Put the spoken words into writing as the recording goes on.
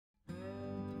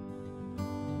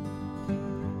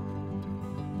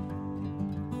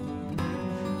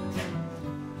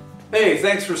Hey,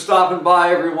 thanks for stopping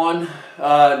by, everyone.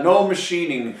 No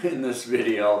machining in this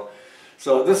video.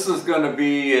 So this is going to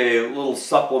be a little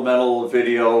supplemental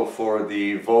video for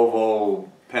the Volvo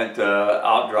Penta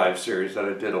Outdrive series that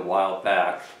I did a while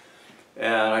back.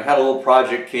 And I had a little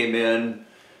project came in.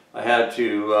 I had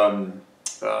to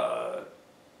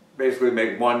basically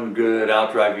make one good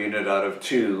Outdrive unit out of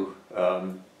two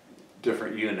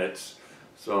different units.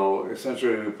 So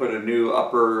essentially we put a new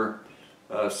upper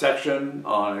section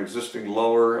on existing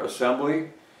lower assembly,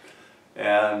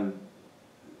 and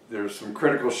there's some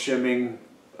critical shimming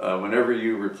whenever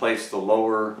you replace the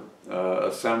lower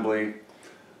assembly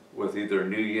with either a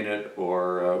new unit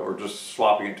or just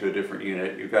swapping it to a different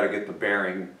unit. You've got to get the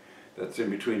bearing that's in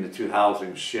between the two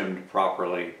housings shimmed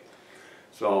properly.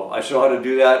 So I show how to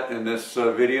do that in this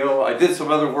video. I did some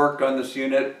other work on this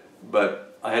unit, but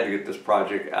I had to get this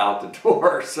project out the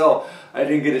door, so I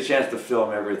didn't get a chance to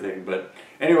film everything. But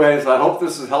anyways, I hope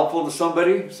this is helpful to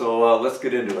somebody, so let's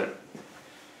get into it.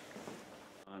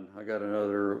 I got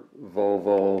another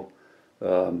Volvo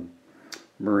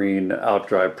Marine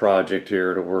Outdrive project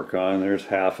here to work on. There's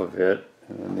half of it,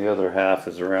 and the other half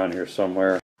is around here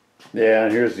somewhere. Yeah,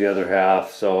 and here's the other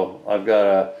half. So I've got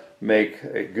to make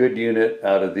a good unit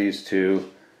out of these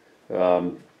two.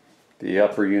 The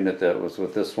upper unit that was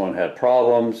with this one had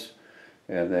problems,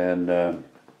 and then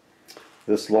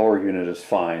this lower unit is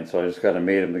fine. So I just got to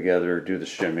mate them together, do the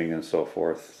shimming and so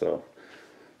forth. So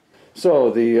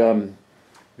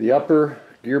the upper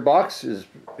gearbox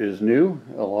is new,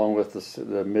 along with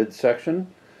the midsection.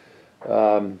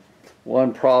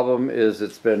 One problem is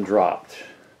it's been dropped.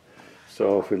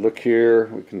 So if we look here,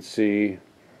 we can see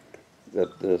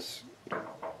that this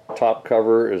top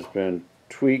cover has been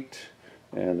tweaked,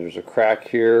 and there's a crack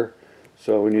here,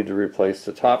 so we need to replace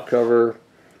the top cover,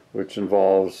 which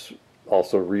involves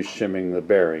also re-shimming the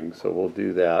bearing. So we'll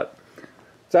do that.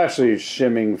 It's actually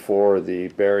shimming for the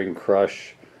bearing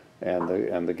crush and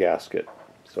the gasket.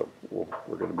 So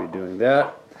we're going to be doing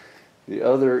that. The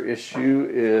other issue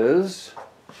is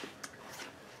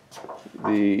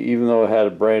even though it had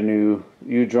a brand new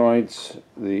U-joints,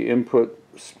 the input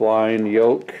spline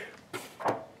yoke,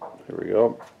 here we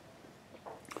go,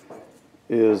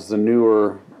 is the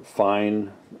newer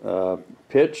fine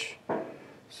pitch.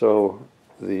 So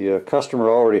the customer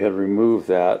already had removed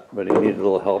that, but he needed a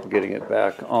little help getting it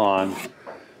back on.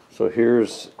 So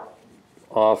here's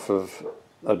off of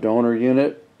a donor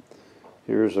unit.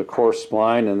 Here's a coarse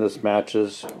spline, and this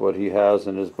matches what he has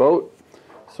in his boat.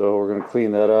 So we're going to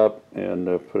clean that up and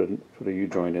put a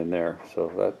U-joint in there. So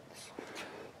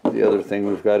that's the other thing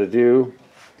we've got to do.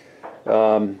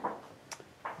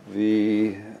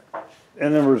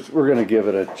 And then we're going to give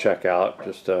it a check out.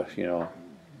 Just you know,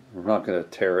 we're not going to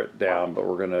tear it down, but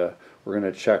we're going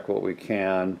to check what we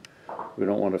can. We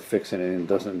don't want to fix anything that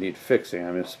doesn't need fixing.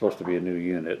 I mean, it's supposed to be a new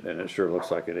unit, and it sure looks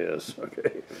like it is.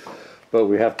 Okay, but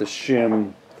we have to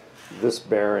shim this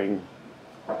bearing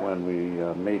when we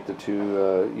mate the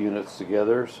two units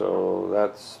together. So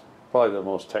that's probably the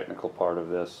most technical part of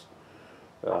this.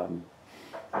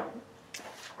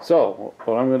 So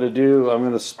what I'm going to do, I'm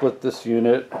going to split this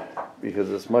unit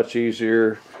because it's much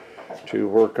easier to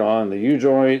work on the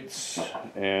U-joints,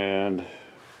 and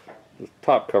the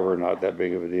top cover not that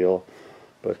big of a deal,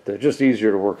 but just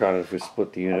easier to work on it if we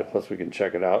split the unit. Plus we can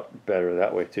check it out better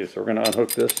that way too. So we're going to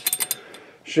unhook this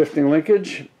shifting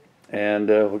linkage, and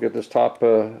we'll get this top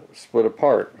split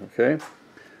apart. Okay.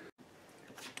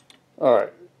 All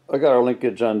right, I got our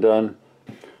linkage undone.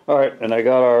 All right, and I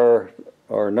got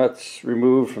our nuts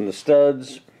removed from the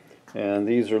studs, and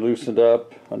these are loosened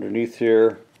up underneath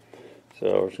here.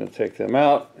 So we're just going to take them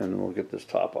out, and then we'll get this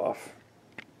top off.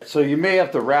 So you may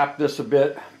have to wrap this a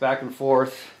bit back and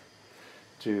forth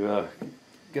to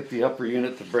get the upper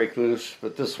unit to break loose,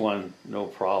 but this one, no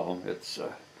problem. It's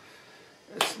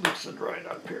loosened right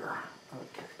up here.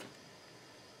 Okay.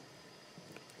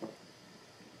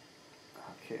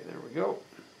 Okay, there we go.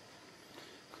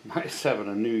 Nice having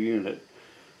a new unit.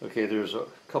 Okay, there's a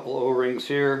couple O-rings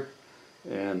here,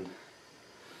 and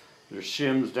there's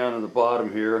shims down in the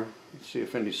bottom here. Let's see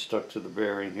if any stuck to the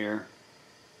bearing here.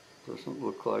 Doesn't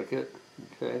look like it.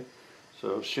 Okay,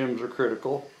 so shims are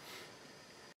critical.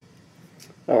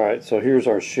 Alright, so here's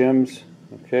our shims.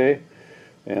 Okay,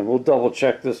 and we'll double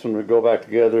check this when we go back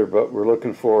together, but we're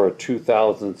looking for a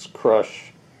 2/1000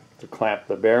 crush to clamp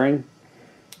the bearing.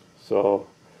 So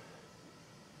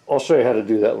I'll show you how to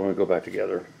do that when we go back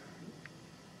together.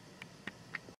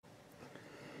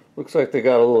 Looks like they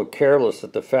got a little careless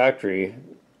at the factory.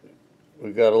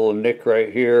 We got a little nick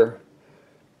right here,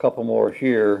 a couple more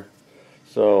here.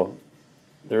 So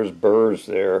there's burrs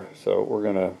there. So we're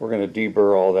gonna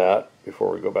deburr all that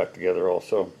before we go back together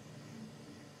also.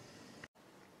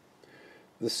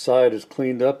 This side is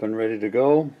cleaned up and ready to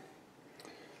go.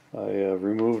 I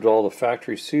removed all the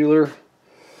factory sealer,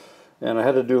 and I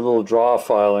had to do a little draw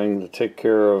filing to take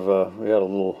care of, we had a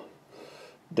little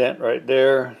dent right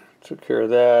there, took care of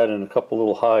that, and a couple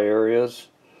little high areas.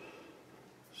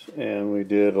 And we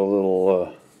did a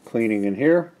little cleaning in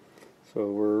here, so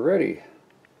we're ready.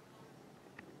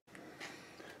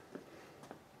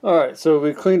 Alright, so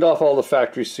we cleaned off all the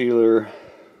factory sealer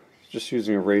just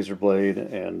using a razor blade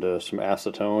and some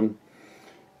acetone,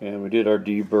 and we did our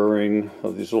deburring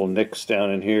of these little nicks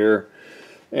down in here,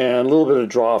 and a little bit of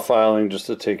draw filing just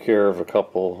to take care of a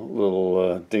couple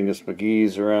little dingus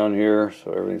McGee's around here,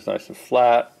 so everything's nice and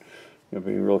flat.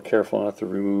 Being real careful not to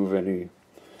remove any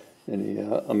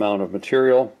amount of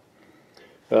material.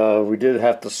 We did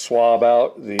have to swab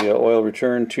out the oil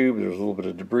return tube. There was a little bit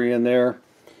of debris in there,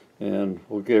 and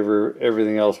we'll give her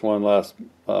everything else one last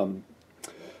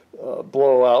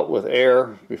blow out with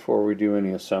air before we do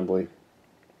any assembly.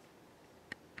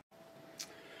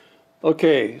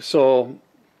 Okay, so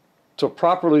to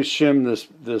properly shim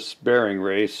this bearing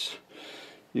race,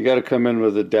 you got to come in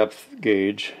with a depth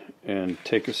gauge and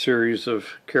take a series of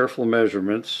careful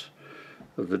measurements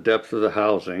of the depth of the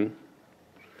housing,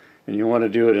 and you want to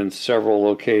do it in several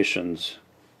locations,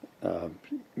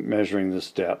 measuring this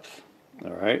depth.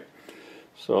 Alright,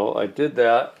 so I did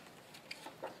that.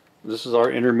 This is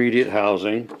our intermediate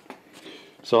housing.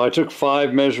 So I took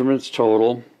 5 measurements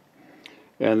total,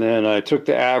 and then I took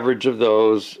the average of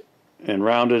those and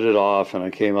rounded it off, and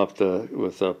I came up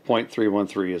with a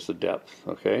 0.313 as the depth.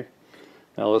 Okay,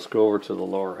 now let's go over to the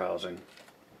lower housing.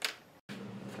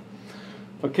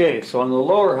 Okay, so on the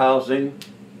lower housing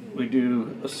we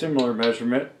do a similar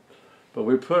measurement, but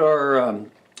we put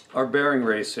our bearing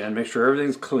race in, make sure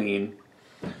everything's clean,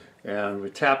 and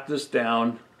we tap this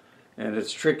down, and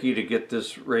it's tricky to get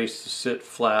this race to sit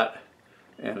flat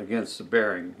and against the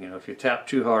bearing. You know, if you tap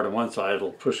too hard on one side,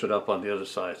 it'll push it up on the other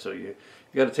side. So you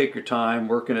got to take your time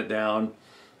working it down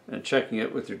and checking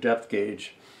it with your depth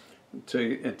gauge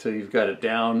until you've got it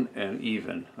down and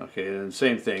even. Okay, and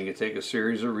same thing, you take a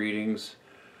series of readings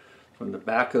from the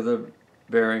back of the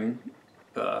bearing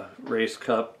race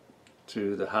cup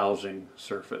to the housing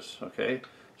surface. Okay,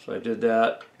 so I did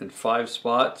that in 5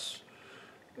 spots,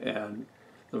 and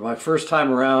my first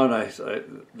time around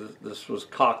this was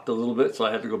cocked a little bit, so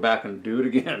I had to go back and do it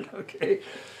again. Okay,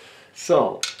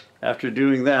 so after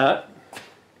doing that,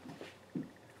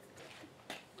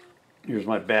 here's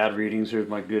my bad readings, here's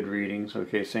my good readings.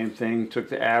 Okay, same thing, took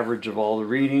the average of all the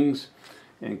readings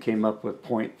and came up with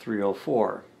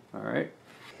 0.304. Alright,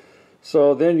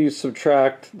 so then you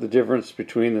subtract the difference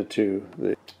between the two,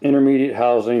 the intermediate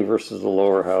housing versus the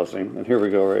lower housing, and here we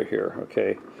go right here.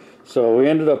 Okay, so we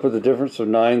ended up with a difference of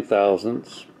 9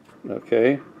 thousandths.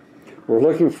 Okay, we're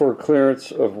looking for a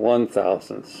clearance of 1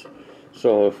 thousandths.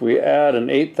 So if we add an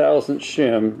 8,000th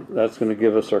shim, that's going to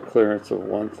give us our clearance of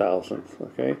 1 thousandth.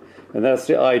 Okay, and that's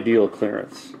the ideal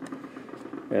clearance.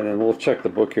 And then we'll check the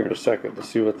book here in a second to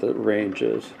see what the range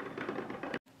is.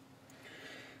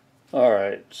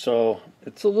 Alright, so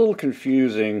it's a little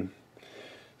confusing.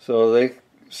 So they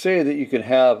say that you can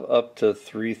have up to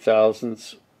 3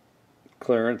 thousandths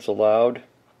clearance allowed,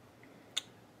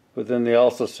 but then they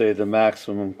also say the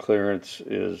maximum clearance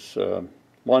is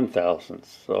 1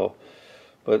 thousandth. So,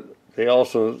 but they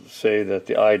also say that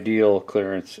the ideal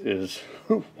clearance is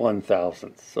 1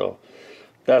 thousandth. So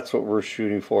that's what we're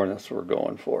shooting for, and that's what we're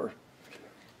going for.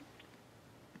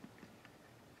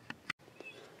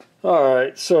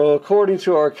 Alright, so according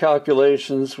to our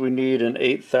calculations, we need an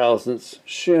 8 thousandths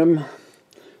shim.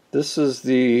 This is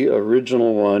the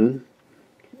original one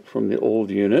from the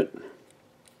old unit.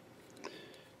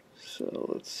 So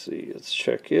let's see, let's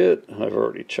check it. I've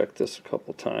already checked this a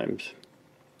couple times.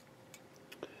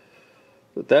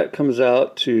 But that comes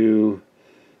out to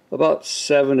about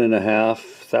 7.5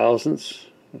 thousandths.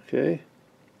 Okay,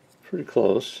 pretty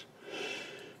close.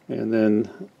 And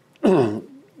then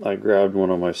I grabbed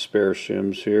one of my spare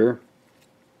shims here.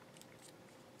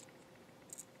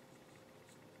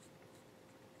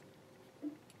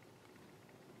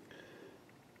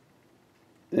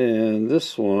 And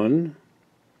this one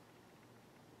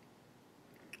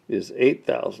is 8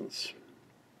 thousandths.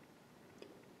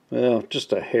 Well,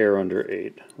 just a hair under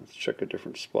 8. Let's check a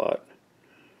different spot.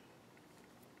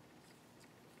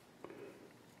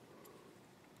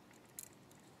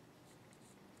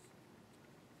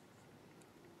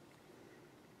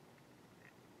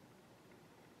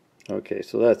 Okay,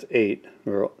 so that's 8.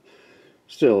 Or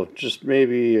still, just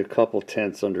maybe a couple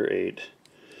tenths under 8.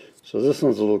 So this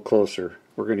one's a little closer.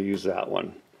 We're going to use that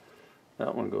one.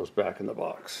 that one goes back in the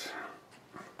box.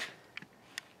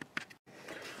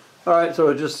 Alright,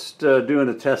 so just doing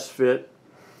a test fit.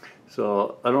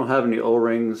 So I don't have any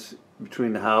O-rings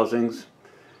between the housings,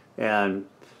 and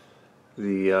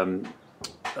the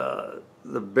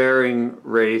bearing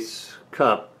race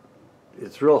cup,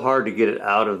 it's real hard to get it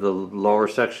out of the lower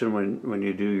section when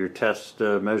you do your test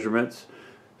measurements.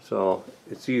 So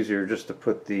it's easier just to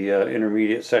put the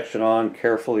intermediate section on,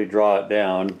 carefully draw it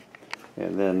down,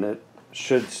 and then it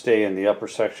should stay in the upper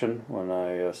section when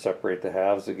I separate the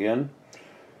halves again.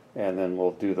 And then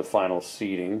we'll do the final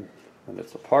seating when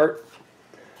it's apart.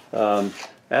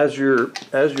 As you're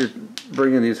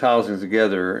bringing these housings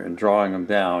together and drawing them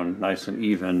down nice and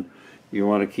even, you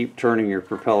want to keep turning your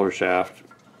propeller shaft,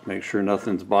 make sure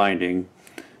nothing's binding,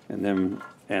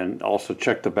 and also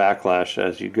check the backlash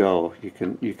as you go. You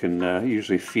can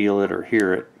usually feel it or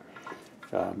hear it.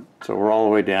 So we're all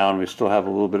the way down. We still have a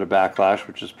little bit of backlash,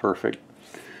 which is perfect.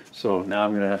 So now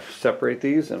I'm going to separate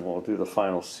these, and we'll do the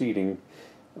final seating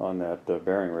on that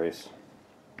bearing race.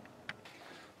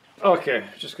 Okay,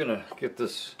 just gonna get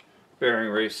this bearing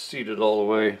race seated all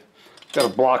the way.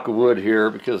 Got a block of wood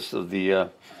here because of the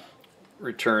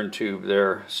return tube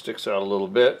there, sticks out a little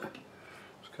bit.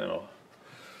 It's kind of,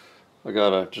 I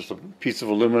got just a piece of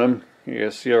aluminum. You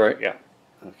guys see all right? Yeah.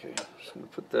 Okay, just gonna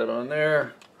put that on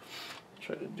there.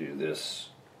 Try to do this.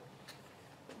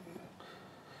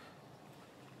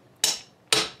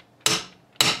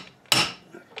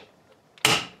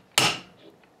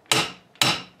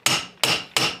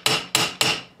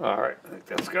 Alright, I think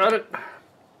that's got it.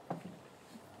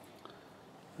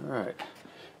 Alright,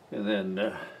 and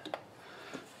then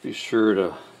be sure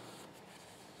to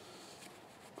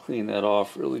clean that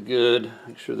off really good.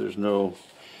 Make sure there's no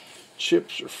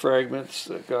chips or fragments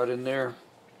that got in there.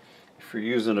 If you're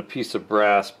using a piece of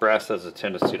brass, brass has a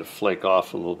tendency to flake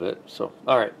off a little bit. So,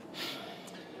 alright.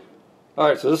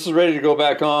 Alright, so this is ready to go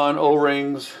back on,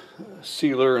 O-rings,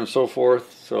 sealer, and so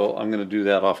forth. So I'm going to do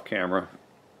that off camera.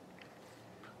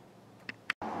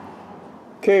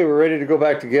 Okay, we're ready to go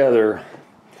back together.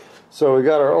 So we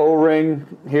got our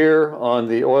O-ring here on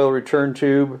the oil return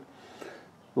tube,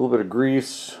 a little bit of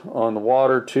grease on the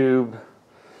water tube,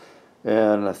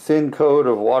 and a thin coat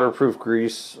of waterproof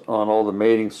grease on all the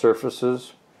mating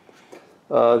surfaces.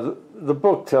 The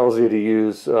book tells you to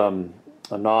use a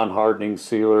non-hardening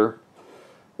sealer.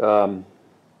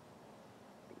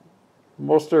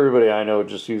 Most everybody I know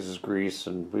just uses grease,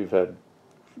 and we've had,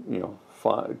 you know,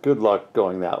 good luck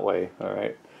going that way. All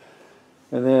right,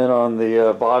 and then on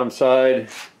the bottom side,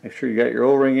 make sure you got your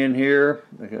O-ring in here.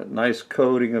 I got a nice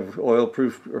coating of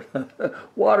oil-proof,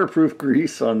 waterproof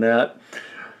grease on that.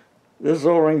 This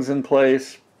O-ring's in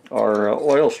place. Our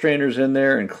oil strainer's in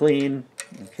there and clean.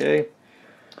 Okay,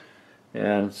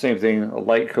 and same thing, a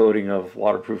light coating of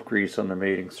waterproof grease on the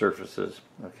mating surfaces.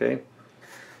 Okay,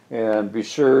 and be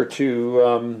sure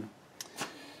to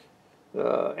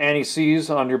anti-seize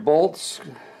on your bolts.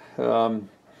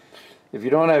 If you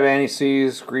don't have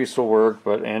anti-seize, grease will work,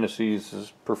 but anti-seize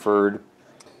is preferred.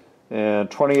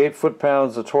 And 28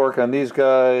 foot-pounds of torque on these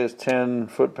guys, 10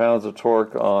 foot-pounds of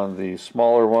torque on the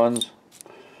smaller ones.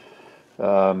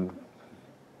 You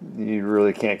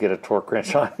really can't get a torque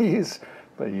wrench on these,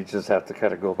 but you just have to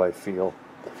kind of go by feel.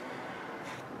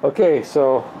 Okay,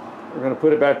 so we're going to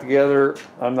put it back together.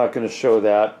 I'm not going to show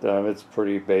that. It's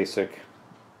pretty basic.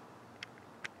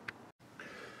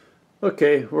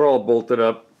 Okay, we're all bolted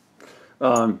up.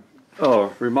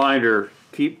 Oh, reminder,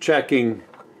 keep checking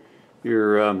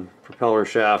your propeller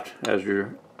shaft as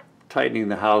you're tightening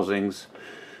the housings.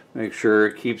 Make sure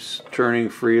it keeps turning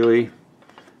freely,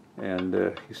 and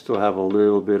you still have a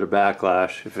little bit of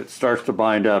backlash. If it starts to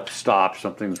bind up, stop,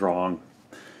 something's wrong.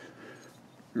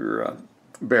 Your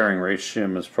bearing race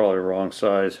shim is probably the wrong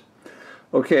size.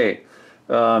 Okay,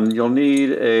 you'll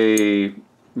need a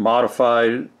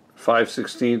modified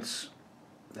 5/16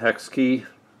 hex key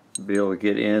to be able to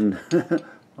get in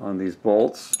on these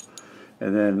bolts.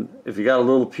 And then if you got a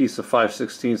little piece of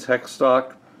 5/16 hex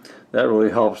stock, that really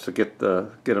helps to get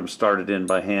them started in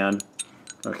by hand.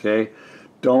 Okay,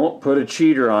 don't put a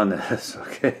cheater on this.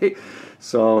 Okay,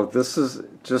 so this is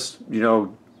just, you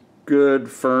know,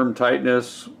 good firm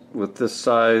tightness with this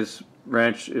size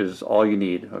wrench is all you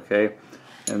need. Okay,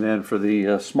 and then for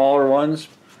the smaller ones,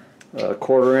 a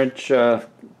 1/4 inch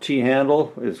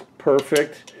T-handle is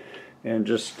perfect. And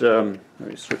just let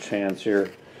me switch hands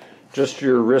here. Just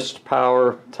your wrist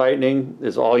power tightening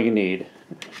is all you need.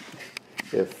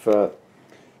 If you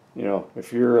know,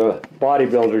 if you're a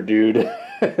bodybuilder dude,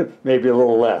 maybe a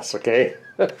little less. Okay.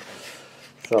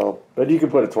 So, but you can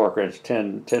put a torque wrench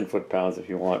 10 foot-pounds if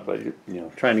you want. But you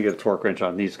know, trying to get a torque wrench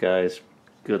on these guys,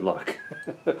 good luck.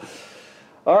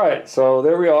 All right, so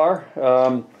there we are.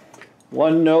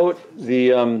 One note,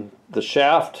 the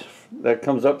shaft that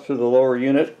comes up through the lower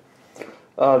unit,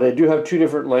 they do have two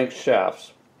different length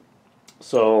shafts.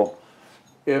 So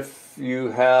if you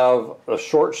have a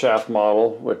short shaft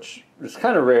model, which is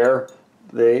kind of rare,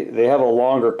 they have a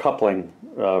longer coupling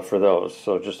for those.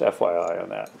 So just FYI on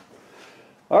that.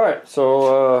 All right,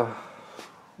 so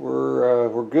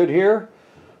we're good here.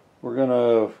 We're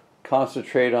gonna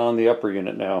concentrate on the upper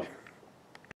unit now.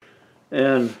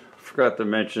 And forgot to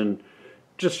mention,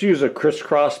 just use a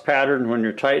crisscross pattern when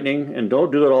you're tightening, and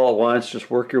don't do it all at once. Just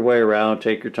work your way around,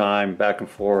 take your time, back and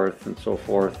forth and so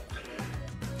forth.